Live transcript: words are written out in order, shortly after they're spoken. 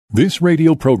This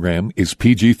radio program is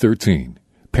PG-13.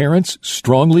 Parents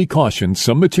strongly caution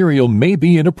some material may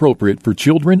be inappropriate for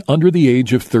children under the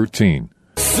age of 13.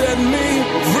 Set me free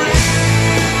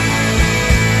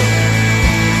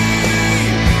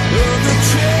of the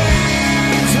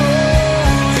chains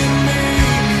holding me.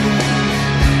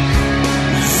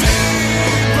 Is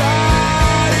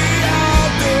anybody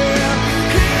out there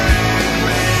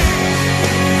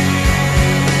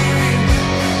hearing me?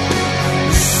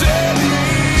 Set me free.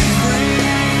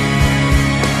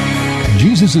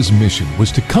 Jesus' mission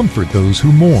was to comfort those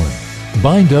who mourn,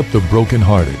 bind up the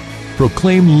brokenhearted,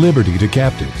 proclaim liberty to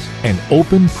captives, and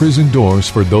open prison doors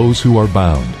for those who are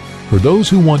bound. For those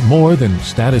who want more than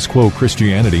status quo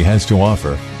Christianity has to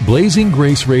offer, Blazing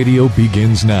Grace Radio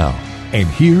begins now. And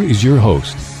here is your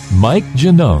host, Mike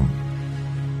Janung.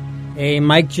 Hey,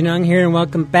 Mike Janung here, and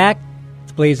welcome back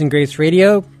to Blazing Grace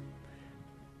Radio.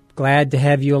 Glad to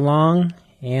have you along.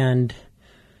 And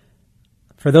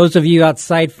for those of you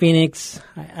outside Phoenix,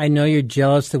 I know you're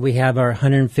jealous that we have our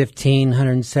 115,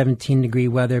 117 degree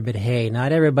weather, but hey,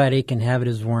 not everybody can have it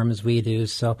as warm as we do.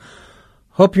 So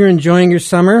hope you're enjoying your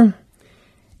summer.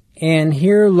 And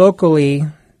here locally,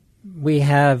 we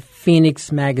have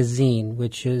Phoenix Magazine,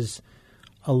 which is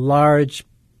a large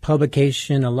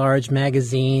publication, a large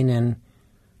magazine, and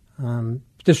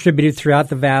distributed throughout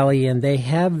the valley. And they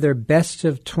have their Best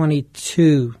of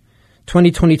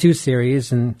 2022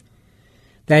 series, and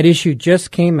that issue just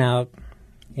came out,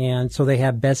 and so they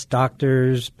have best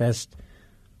doctors, best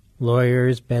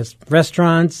lawyers, best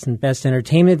restaurants, and best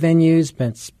entertainment venues,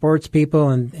 best sports people.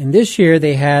 And this year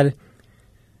they had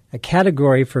a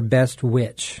category for best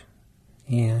witch.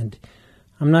 And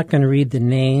I'm not going to read the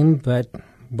name, but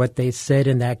what they said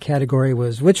in that category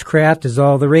was witchcraft is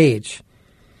all the rage.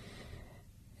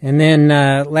 And then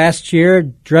last year,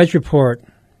 Drudge Report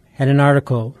had an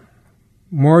article,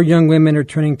 more young women are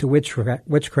turning to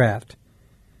witchcraft.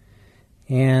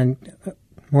 And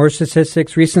more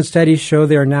statistics, recent studies show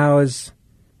there are now as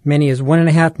many as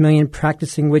 1.5 million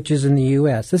practicing witches in the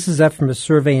U.S. This is up from a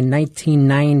survey in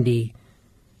 1990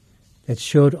 that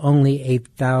showed only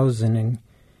 8,000. And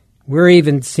we're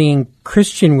even seeing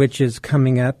Christian witches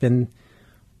coming up. And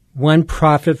one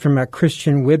prophet from a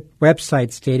Christian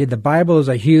website stated, the Bible is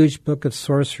a huge book of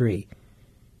sorcery.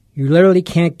 You literally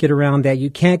can't get around that. You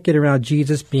can't get around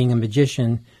Jesus being a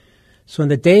magician. So in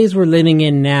the days we're living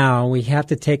in now, we have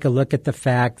to take a look at the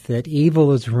fact that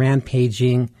evil is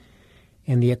rampaging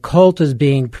and the occult is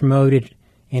being promoted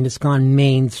and it's gone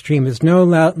mainstream. It's no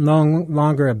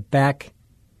longer a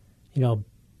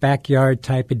backyard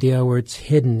type of deal where it's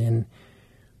hidden. And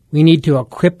we need to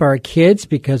equip our kids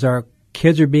because our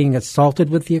kids are being assaulted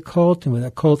with the occult and with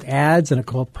occult ads and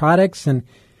occult products. And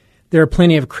there are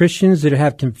plenty of Christians that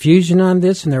have confusion on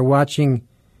this, and they're watching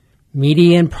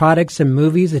media and products and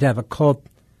movies that have occult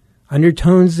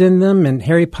undertones in them. And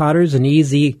Harry Potter's an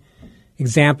easy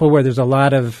example where there's a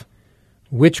lot of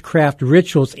witchcraft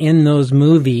rituals in those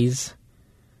movies.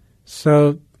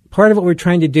 So part of what we're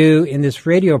trying to do in this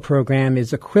radio program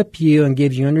is equip you and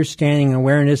give you understanding and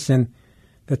awareness and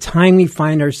the time we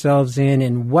find ourselves in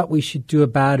and what we should do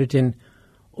about it, and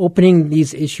opening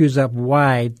these issues up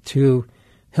wide to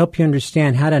help you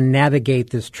understand how to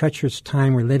navigate this treacherous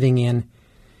time we're living in.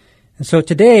 And so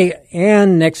today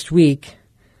and next week,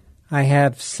 I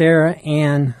have Sarah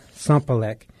Ann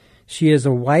Sompalek. She is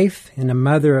a wife and a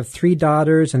mother of 3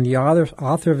 daughters and the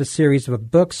author of a series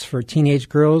of books for teenage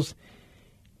girls.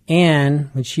 And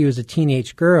when she was a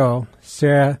teenage girl,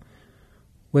 Sarah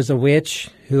was a witch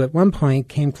who at one point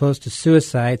came close to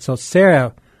suicide. So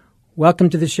Sarah, welcome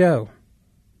to the show.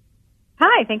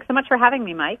 Hi, thanks so much for having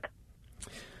me, Mike.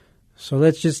 So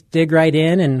let's just dig right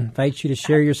in and invite you to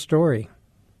share your story.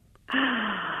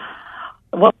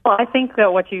 Well, I think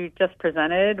that what you just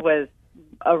presented was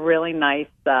a really nice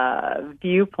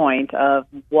viewpoint of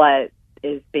what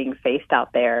is being faced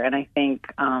out there. And I think,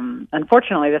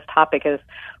 unfortunately, this topic is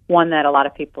one that a lot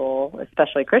of people,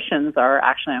 especially Christians, are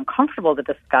actually uncomfortable to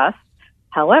discuss.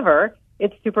 However,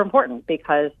 it's super important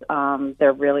because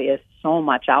there really is so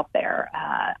much out there.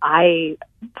 I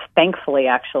thankfully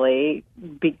actually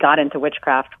got into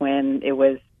witchcraft when it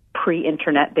was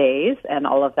pre-internet days and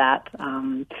all of that.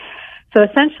 So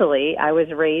essentially, I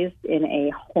was raised in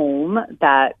a home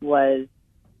that was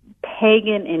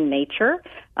pagan in nature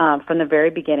from the very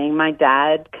beginning. My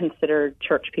dad considered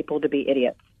church people to be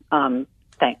idiots.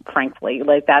 Frankly,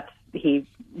 like that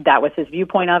was his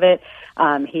viewpoint of it.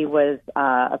 He was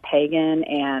a pagan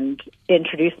and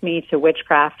introduced me to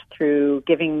witchcraft through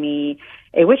giving me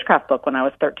a witchcraft book when I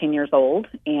was 13 years old.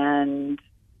 And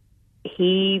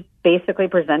he basically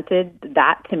presented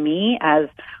that to me as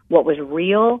what was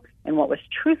real and what was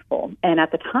truthful. And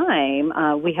at the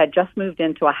time, we had just moved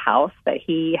into a house that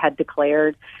he had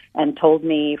declared and told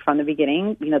me from the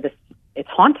beginning, it's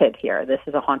haunted here. This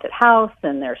is a haunted house,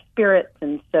 and there's spirits.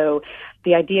 And so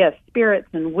the idea of spirits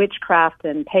and witchcraft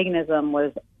and paganism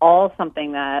was all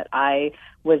something that I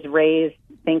was raised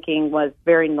thinking was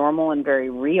very normal and very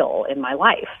real in my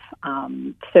life.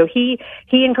 So he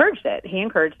encouraged it. He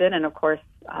encouraged it. And of course,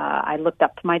 I looked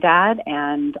up to my dad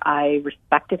and I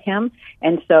respected him.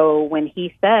 And so when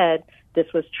he said this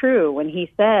was true, when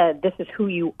he said this is who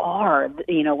you are,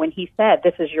 when he said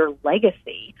this is your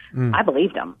legacy, I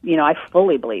believed him. I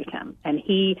fully believed him. And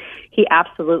he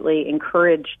absolutely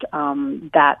encouraged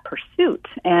that pursuit.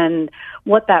 And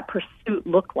what that pursuit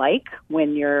looked like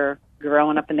when you're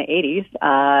growing up in the 80s,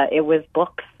 it was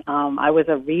books. I was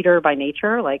a reader by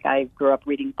nature. Like, I grew up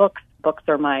reading books. Books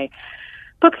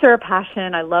are a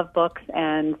passion. I love books.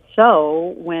 And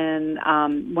so when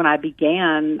I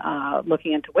began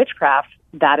looking into witchcraft,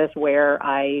 that is where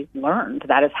I learned.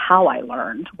 That is how I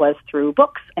learned, was through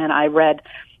books. And I read,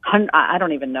 I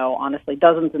don't even know, honestly,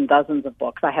 dozens and dozens of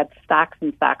books. I had stacks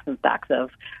and stacks and stacks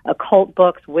of occult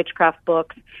books, witchcraft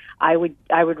books. I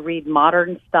would read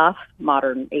modern stuff,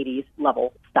 modern 80s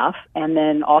level stuff, and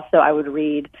then also I would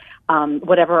read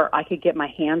whatever I could get my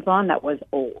hands on that was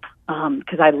old,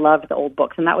 because I loved the old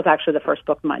books. And that was actually the first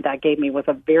book my dad gave me, was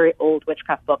a very old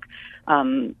witchcraft book.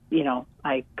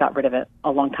 I got rid of it a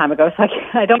long time ago, so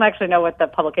I don't actually know what the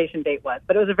publication date was,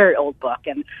 but it was a very old book.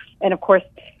 And of course,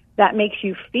 that makes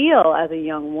you feel as a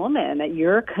young woman that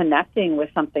you're connecting with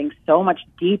something so much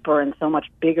deeper and so much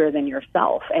bigger than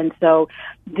yourself. And so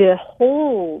the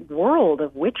whole world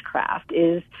of witchcraft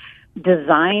is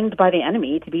designed by the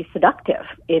enemy to be seductive.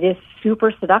 It is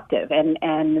super seductive.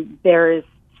 And there is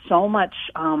so much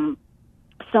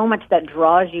that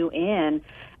draws you in.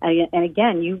 And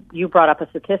again, you brought up a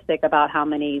statistic about how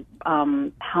many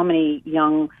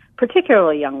young,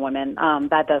 particularly young women,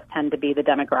 that does tend to be the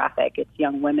demographic. It's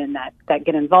young women that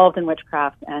get involved in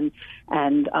witchcraft and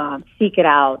seek it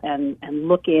out and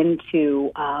look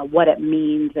into what it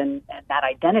means and that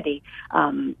identity.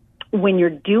 When you're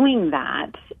doing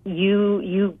that,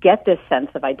 you get this sense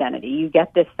of identity. You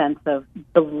get this sense of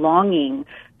belonging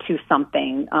to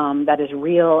something that is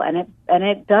real, and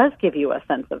it does give you a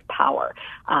sense of power.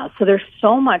 So there's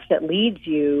so much that leads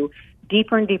you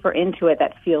deeper and deeper into it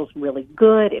that feels really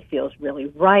good. It feels really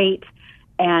right,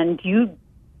 and you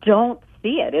don't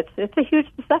see it. It's a huge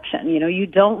deception. You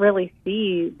don't really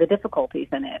see the difficulties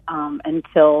in it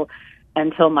until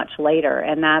much later,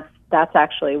 and that's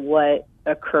actually what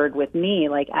occurred with me.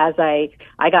 Like, as I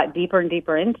got deeper and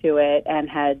deeper into it and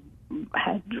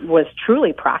was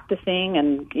truly practicing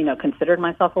and considered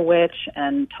myself a witch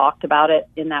and talked about it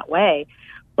in that way,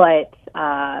 but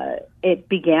it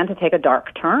began to take a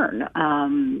dark turn,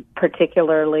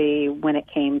 particularly when it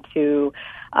came to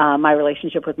my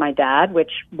relationship with my dad,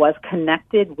 which was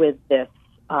connected with this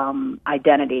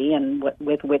identity and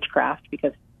with witchcraft,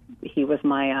 because he was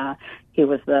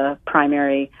the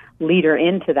primary leader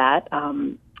into that.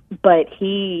 But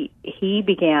he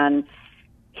began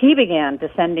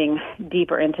descending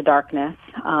deeper into darkness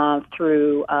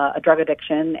through a drug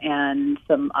addiction and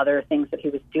some other things that he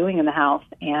was doing in the house.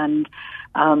 And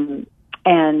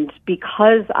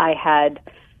because I had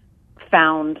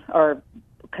found or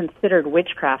considered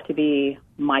witchcraft to be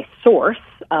my source,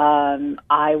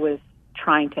 I was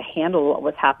trying to handle what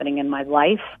was happening in my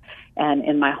life and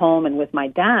in my home and with my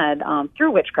dad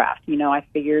through witchcraft. I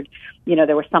figured,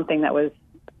 there was something that was,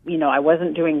 I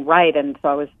wasn't doing right, and so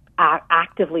I was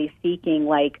actively seeking,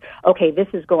 like, okay, this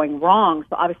is going wrong,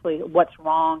 so obviously what's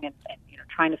wrong, and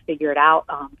trying to figure it out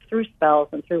through spells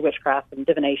and through witchcraft and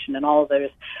divination and all of those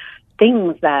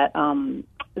things that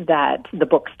the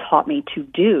books taught me to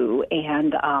do,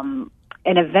 and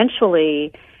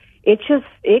eventually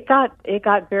it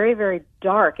got very, very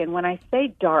dark. And when I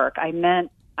say dark, I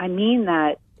mean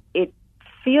that it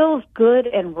feels good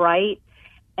and right,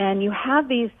 and you have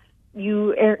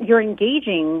you're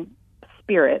engaging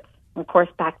spirits. Of course,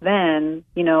 back then,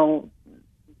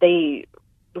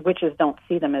 witches don't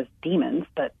see them as demons,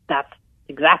 but that's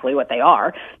exactly what they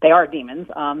are. They are demons.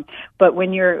 But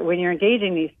when you're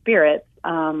engaging these spirits,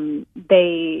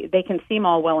 they can seem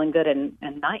all well and good and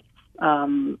nice,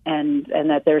 and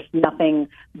that there's nothing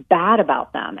bad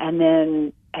about them. And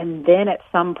then at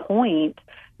some point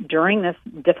during this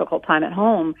difficult time at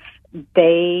home,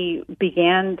 they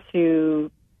began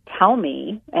to tell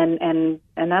me, and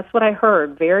that's what I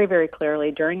heard very, very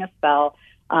clearly during a spell.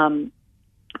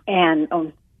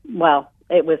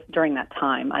 It was during that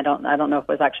time. I don't know if it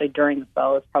was actually during the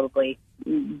spell. It was probably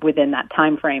within that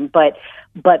time frame. But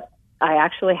I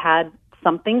actually had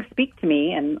something speak to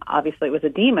me, and obviously it was a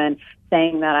demon,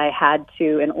 saying that I had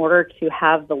to, in order to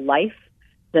have the life,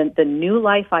 the new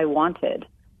life I wanted,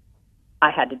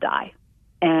 I had to die.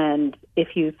 And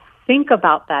if you think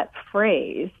about that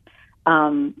phrase,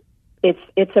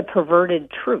 it's a perverted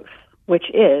truth, which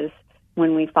is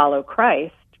when we follow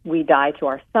Christ, we die to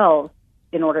ourselves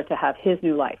in order to have His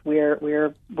new life. We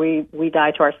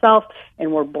die to ourselves,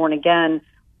 and we're born again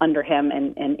under Him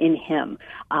and in Him.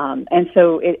 And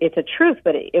so it's a truth,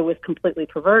 but it was completely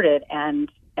perverted, and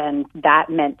that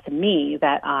meant to me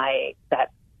that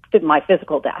my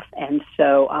physical death. And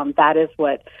so that is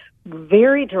what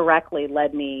very directly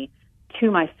led me to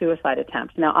my suicide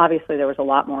attempt. Now, obviously, there was a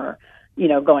lot more,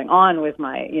 going on with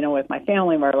my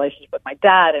family, my relationship with my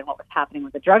dad, and what was happening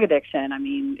with the drug addiction. I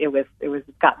mean, it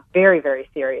got very, very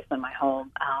serious in my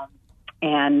home.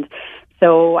 And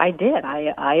so I did.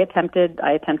 I attempted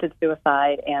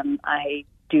suicide, and I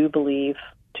do believe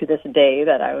to this day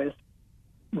that I was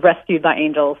rescued by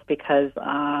angels, because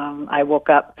I woke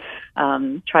up,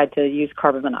 tried to use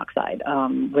carbon monoxide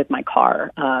with my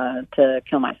car to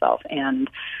kill myself, and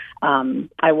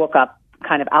I woke up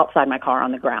kind of outside my car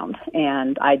on the ground,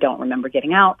 and I don't remember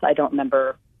getting out. I don't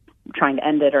remember trying to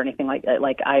end it or anything like that.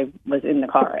 Like, I was in the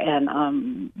car,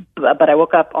 and but I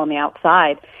woke up on the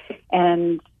outside,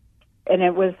 and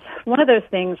it was one of those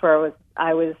things where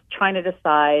I was trying to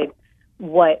decide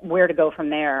where to go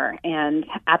from there. And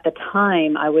at the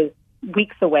time, I was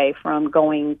weeks away from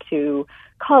going to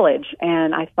college,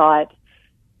 and I thought,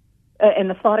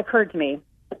 and the thought occurred to me,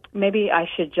 maybe I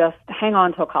should just hang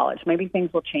on till college. Maybe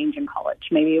things will change in college.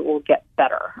 Maybe it will get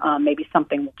better. Maybe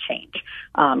something will change.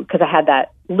 Because I had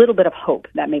that little bit of hope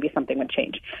that maybe something would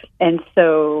change. And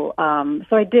so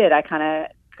I did. I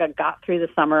kind of got through the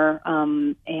summer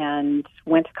and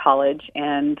went to college,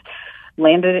 and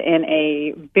landed in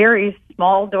a very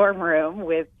small dorm room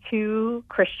with two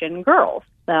Christian girls.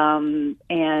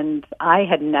 And I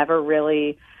had never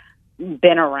really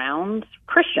been around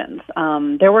Christians.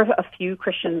 There were a few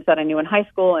Christians that I knew in high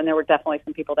school, and there were definitely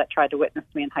some people that tried to witness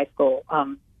me in high school,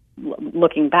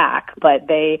 looking back. But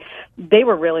they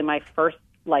were really my first,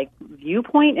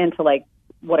 viewpoint into,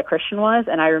 what a Christian was.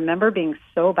 And I remember being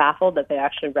so baffled that they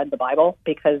actually read the Bible,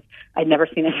 because I'd never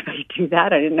seen anybody do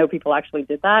that. I didn't know people actually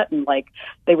did that. And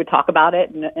they would talk about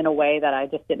it in a way that I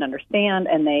just didn't understand.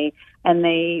 And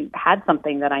they had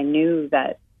something that I knew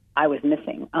that I was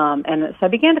missing. And so I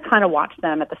began to kind of watch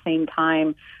them. At the same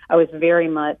time, I was very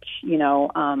much,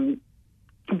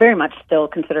 very much still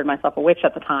considered myself a witch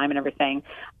at the time and everything.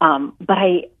 But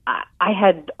I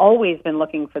had always been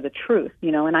looking for the truth,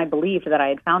 and I believed that I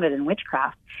had found it in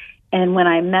witchcraft. And when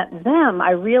I met them,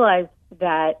 I realized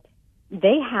that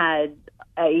they had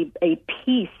a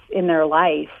peace in their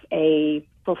life, a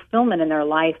fulfillment in their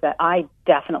life that I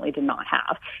definitely did not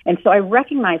have. And so I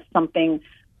recognized something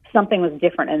was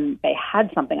different, and they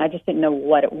had something. I just didn't know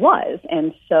what it was.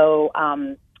 And so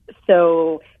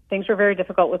things were very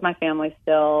difficult with my family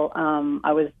still.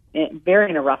 I was very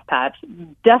in a rough patch,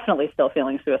 definitely still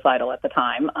feeling suicidal at the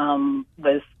time,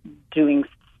 was doing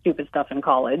stupid stuff in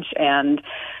college. And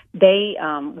they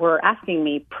were asking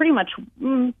me pretty much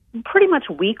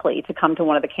weekly to come to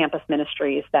one of the campus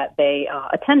ministries that they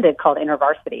attended called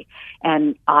InterVarsity.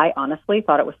 And I honestly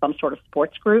thought it was some sort of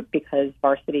sports group, because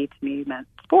varsity to me meant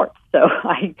sports. So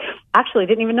I actually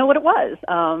didn't even know what it was.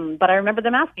 But I remember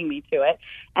them asking me to it.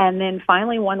 And then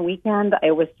finally one weekend,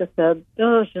 I was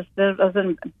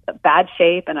in bad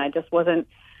shape, and I just wasn't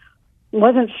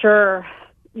sure,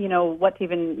 what to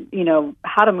even,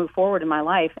 how to move forward in my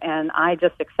life. And I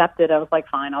just accepted. I was like,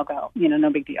 fine, I'll go, no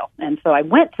big deal. And so I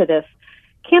went to this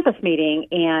campus meeting,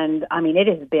 and I mean, it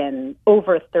has been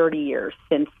over 30 years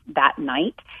since that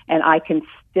night, and I can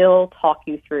still talk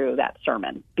you through that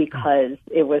sermon, because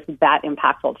it was that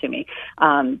impactful to me.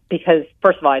 Because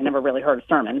first of all, I'd never really heard a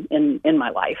sermon in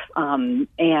my life.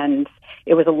 And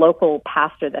it was a local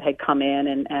pastor that had come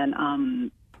in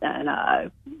and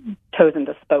Tozen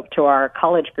spoke to our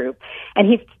college group,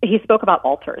 and he spoke about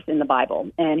altars in the Bible,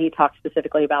 and he talked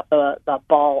specifically about the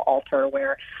Baal altar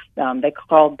where they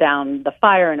called down the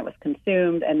fire and it was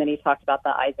consumed, and then he talked about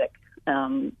the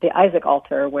Isaac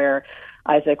altar where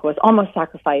Isaac was almost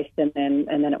sacrificed and then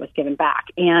it was given back.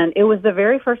 And it was the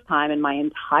very first time in my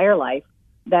entire life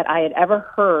that I had ever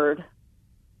heard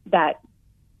that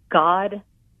God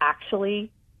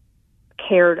actually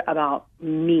cared about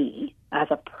me as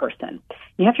a person.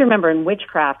 You have to remember, in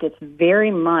witchcraft, it's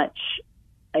very much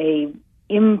a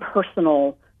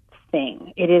impersonal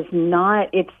thing. It is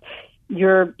not.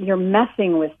 You're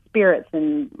messing with spirits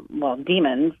and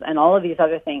demons and all of these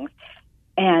other things.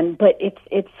 But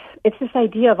it's this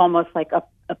idea of almost like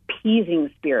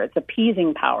appeasing spirits,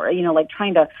 appeasing power, like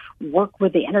trying to work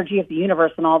with the energy of the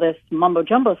universe and all this mumbo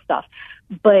jumbo stuff.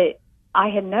 But I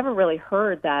had never really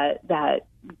heard that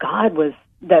God was,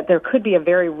 that there could be a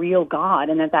very real God,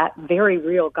 and that very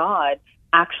real God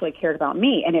actually cared about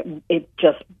me. And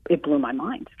it blew my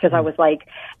mind, because I was like,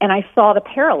 and I saw the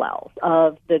parallels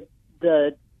of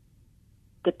the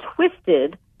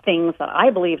twisted things that I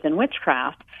believed in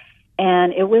witchcraft.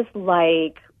 And it was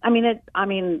like, I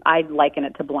liken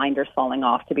it to blinders falling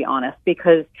off, to be honest,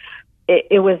 because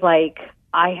it was like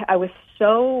I was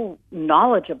so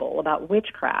knowledgeable about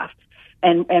witchcraft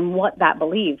and what that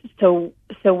believed. So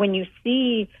when you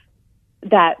see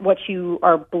that what you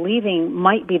are believing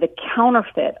might be the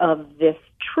counterfeit of this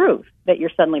truth that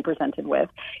you're suddenly presented with,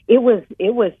 it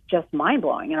was just mind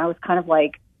blowing. And I was kind of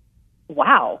like,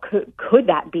 wow, could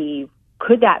that be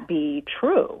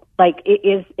true? Like,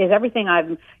 is everything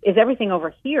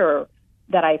over here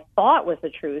that I thought was the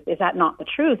truth, is that not the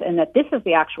truth, and that this is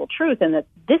the actual truth, and that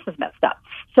this is messed up?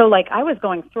 So like, I was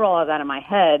going through all of that in my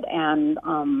head, and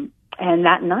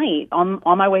that night on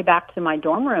my way back to my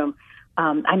dorm room,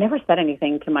 I never said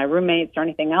anything to my roommates or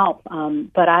anything else,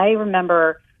 but I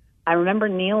remember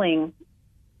kneeling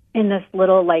in this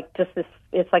little, like, just this,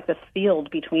 it's like this field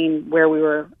between where we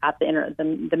were at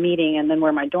the meeting and then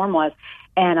where my dorm was.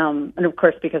 And of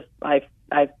course, because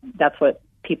that's what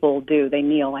people do, they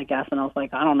kneel, I guess. And I was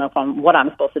like, I don't know what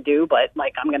I'm supposed to do, but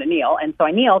like, I'm going to kneel. And so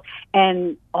I kneeled,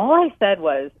 and all I said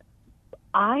was,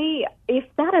 if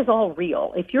that is all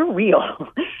real, if you're real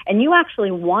and you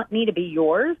actually want me to be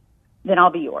yours, then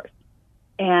I'll be yours.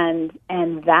 And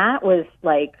that was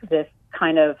like this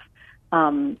kind of,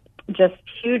 just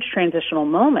huge transitional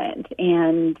moment.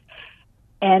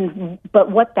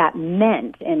 But what that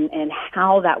meant and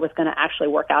how that was going to actually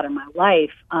work out in my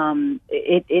life,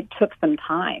 it took some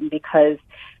time, because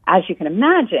as you can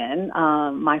imagine,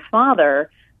 my father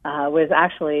was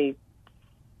actually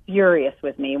furious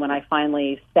with me when I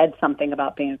finally said something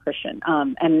about being a Christian.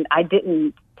 And I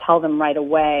didn't tell them right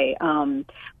away.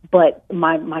 But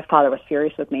my father was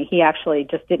furious with me. He actually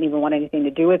just didn't even want anything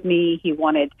to do with me. He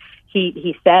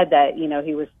said that,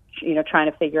 he was,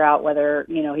 trying to figure out whether,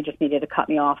 he just needed to cut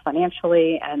me off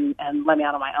financially and let me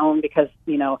out on my own, because,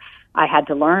 I had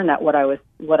to learn that what I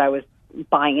was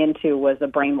buying into was a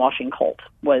brainwashing cult,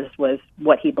 was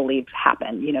what he believed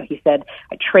happened. He said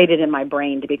I traded in my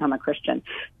brain to become a Christian.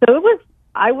 So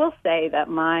I will say that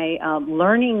my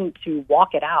learning to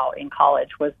walk it out in college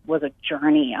was a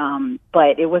journey,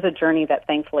 but it was a journey that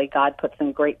thankfully God put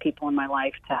some great people in my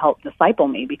life to help disciple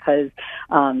me, because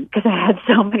I had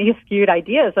so many skewed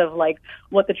ideas of like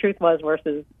what the truth was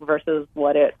versus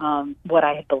what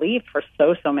I had believed for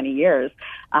so many years,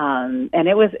 and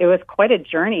it was quite a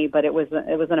journey, but it was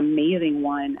an amazing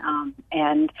one,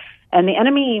 and the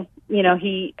enemy,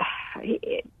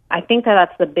 I think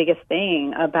that's the biggest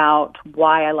thing about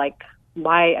why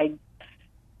I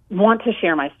want to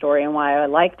share my story and why I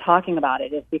like talking about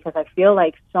it, is because I feel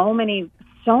like so many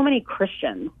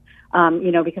Christians,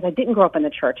 because I didn't grow up in the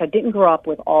church. I didn't grow up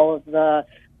with all of the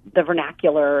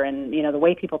vernacular and, the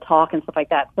way people talk and stuff like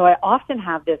that. So I often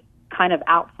have this kind of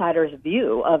outsider's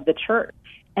view of the church.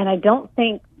 And I don't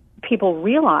think people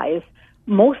realize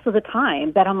most of the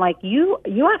time that I'm like, you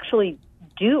actually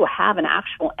do have an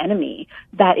actual enemy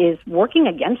that is working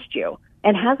against you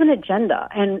and has an agenda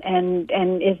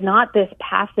and is not this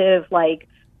passive, like,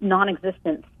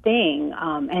 non-existent thing.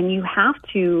 And you have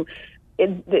to,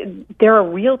 there are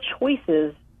real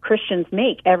choices Christians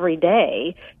make every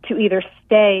day to either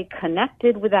stay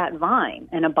connected with that vine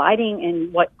and abiding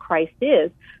in what Christ is,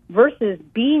 versus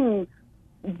being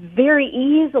very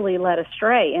easily led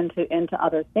astray into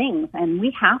other things. And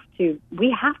we have to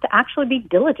actually be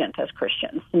diligent as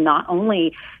Christians to not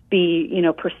only be,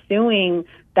 pursuing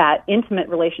that intimate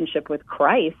relationship with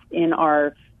Christ in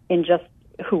just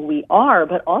who we are,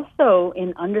 but also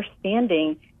in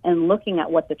understanding and looking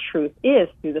at what the truth is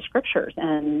through the scriptures.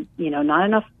 And,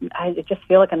 I just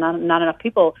feel like not enough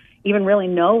people even really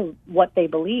know what they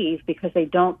believe, because they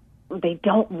don't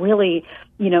really,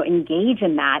 engage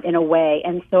in that in a way.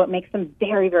 And so it makes them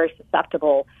very, very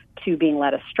susceptible to being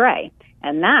led astray.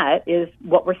 And that is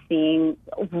what we're seeing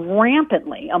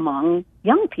rampantly among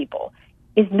young people,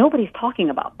 is nobody's talking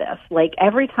about this. Like,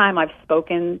 every time I've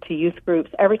spoken to youth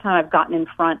groups, every time I've gotten in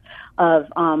front of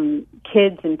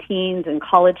kids and teens and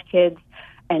college kids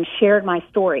and shared my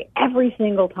story, every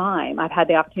single time I've had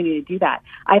the opportunity to do that,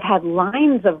 I've had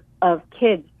lines of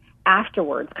kids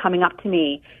afterwards coming up to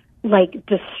me like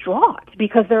distraught,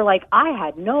 because they're like, I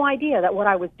had no idea that what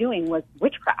I was doing was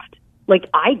witchcraft. Like,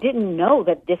 I didn't know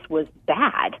that this was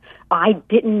bad. I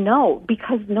didn't know,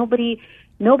 because nobody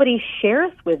nobody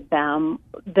shares with them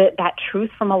that truth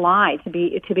from a lie, to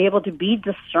be able to be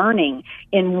discerning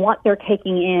in what they're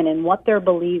taking in and what they're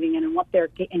believing in and what they're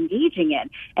engaging in.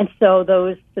 And so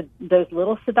those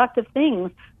little seductive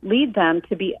things lead them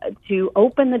to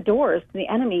open the doors to the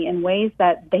enemy in ways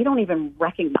that they don't even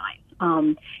recognize.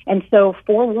 And so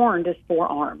forewarned is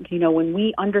forearmed. When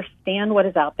we understand what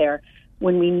is out there,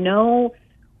 when we know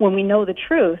the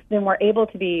truth, then we're able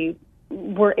to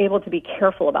be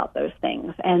careful about those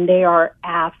things. And they are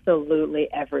absolutely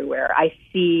everywhere. I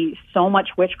see so much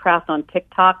witchcraft on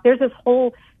TikTok. There's this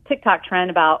whole TikTok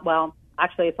trend about, well,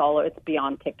 actually it's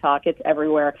beyond TikTok. It's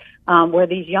everywhere, where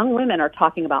these young women are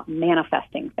talking about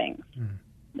manifesting things.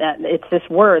 It's this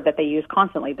word that they use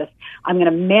constantly, this, I'm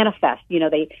going to manifest.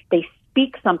 They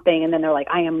speak something and then they're like,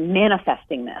 I am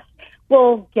manifesting this.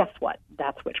 Well, guess what?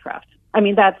 That's witchcraft. I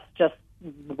mean, that's just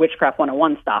witchcraft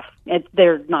 101 stuff.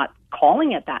 They're not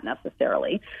calling it that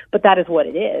necessarily, but that is what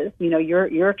it is.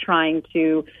 You're trying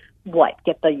to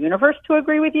get the universe to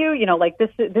agree with you.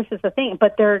 This is the thing.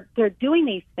 But they're doing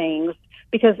these things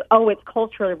because it's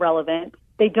culturally relevant.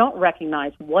 They don't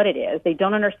recognize what it is. They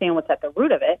don't understand what's at the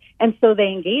root of it. And so they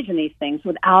engage in these things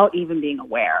without even being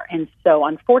aware. And so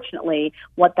unfortunately,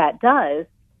 what that does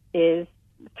is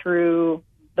through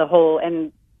the whole,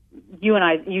 and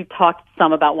you talked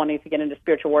some about wanting to get into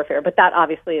spiritual warfare, but that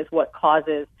obviously is what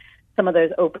causes some of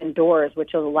those open doors,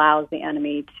 which allows the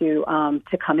enemy to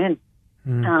come in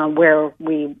where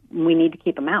we need to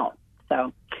keep them out.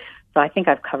 So I think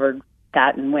I've covered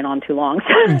that and went on too long.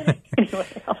 Anyway,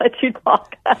 I'll let you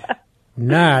talk.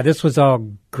 Nah, this was all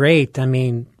great. I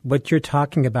mean, what you're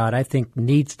talking about, I think,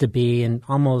 needs to be, and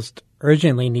almost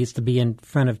urgently needs to be, in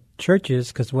front of churches,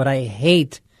 because what I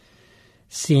hate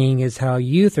seeing is how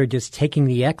youth are just taking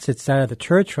the exits out of the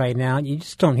church right now. You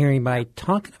just don't hear anybody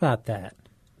talking about that.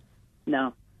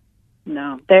 No.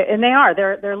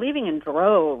 They're leaving in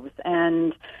droves,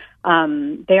 and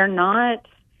they're not.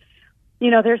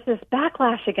 There's this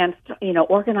backlash against,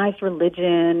 organized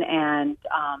religion and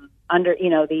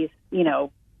these,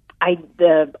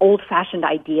 the old-fashioned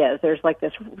ideas. There's like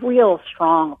this real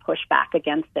strong pushback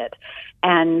against it.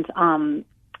 And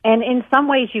in some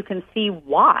ways you can see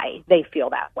why they feel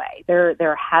that way.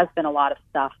 There has been a lot of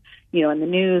stuff, in the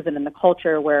news and in the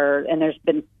culture and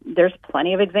there's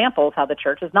plenty of examples how the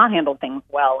church has not handled things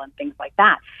well and things like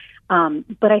that.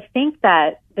 But I think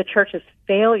that the church's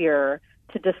failure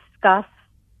to discuss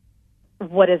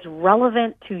what is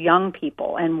relevant to young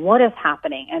people and what is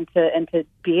happening, and to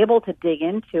be able to dig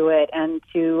into it and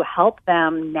to help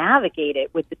them navigate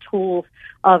it with the tools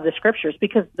of the scriptures,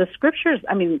 because the scriptures,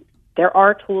 I mean, there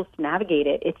are tools to navigate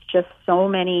it. It's just so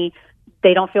many,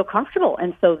 they don't feel comfortable.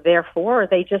 And so therefore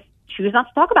they just choose not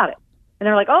to talk about it. And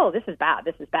they're like, oh, this is bad.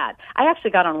 This is bad. I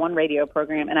actually got on one radio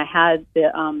program and I had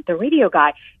the radio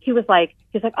guy. He's like,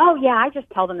 oh yeah, I just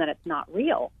tell them that it's not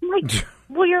real. I'm like,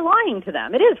 well, you're lying to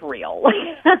them. It is real.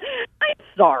 I'm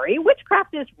sorry.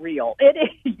 Witchcraft is real.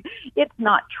 It's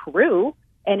not true.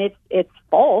 And it's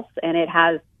false, and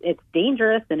it's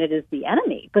dangerous, and it is the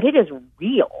enemy, but it is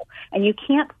real. And you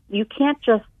can't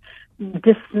just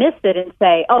dismiss it and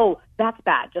say, oh, that's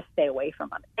bad, just stay away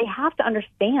from it. They have to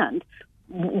understand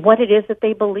what it is that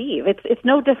they believe. It's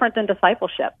no different than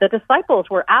discipleship. The disciples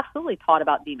were absolutely taught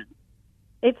about demons.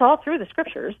 It's all through the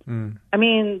scriptures. I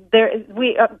mean,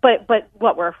 but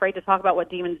what, we're afraid to talk about what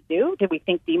demons do? Did we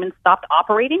think demons stopped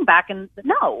operating back in?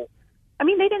 No. I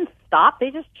mean, they didn't stop.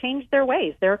 They just changed their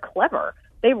ways. They're clever.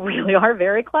 They really are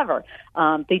very clever.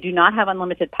 They do not have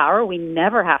unlimited power. We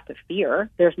never have to fear.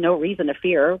 There's no reason to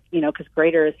fear, because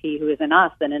greater is he who is in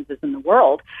us than is in the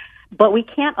world. But we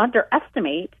can't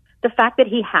underestimate the fact that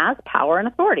he has power and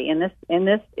authority. In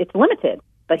this, it's limited,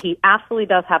 but he absolutely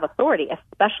does have authority,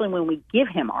 especially when we give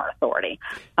him our authority.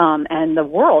 And the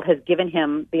world has given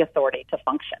him the authority to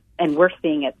function, and we're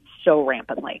seeing it so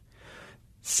rampantly.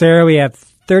 Sarah, we have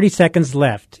 30 seconds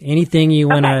left. Anything you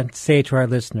want to say to our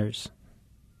listeners?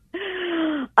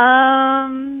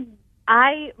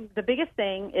 The biggest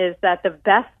thing is that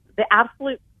the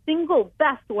absolute single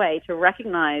best way to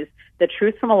recognize the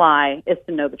truth from a lie is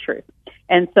to know the truth.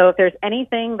 And so if there's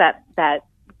anything that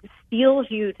steals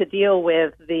you to deal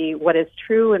with what is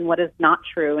true and what is not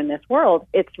true in this world,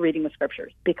 it's reading the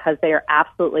scriptures, because they are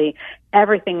absolutely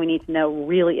everything we need to know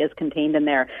really is contained in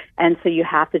there. And so you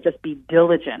have to just be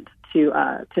diligent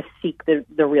to seek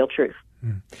the real truth.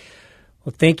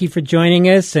 Well, thank you for joining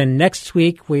us. And next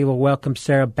week we will welcome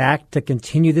Sarah back to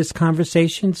continue this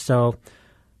conversation. So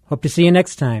hope to see you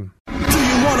next time. Do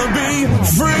you want to be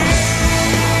free?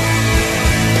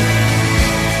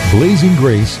 Blazing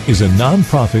Grace is a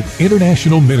nonprofit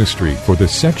international ministry for the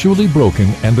sexually broken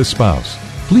and the spouse.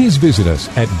 Please visit us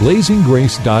at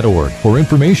blazinggrace.org for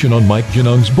information on Mike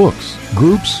Genung's books,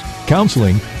 groups,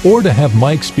 counseling, or to have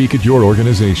Mike speak at your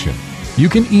organization. You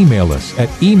can email us at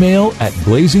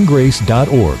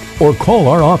email@blazinggrace.org or call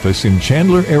our office in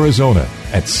Chandler, Arizona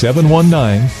at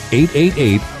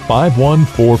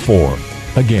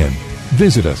 719-888-5144. Again,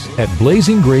 visit us at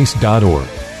blazinggrace.org.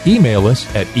 Email us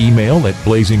at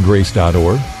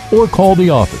email@blazinggrace.org or call the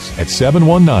office at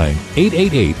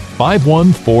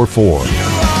 719-888-5144.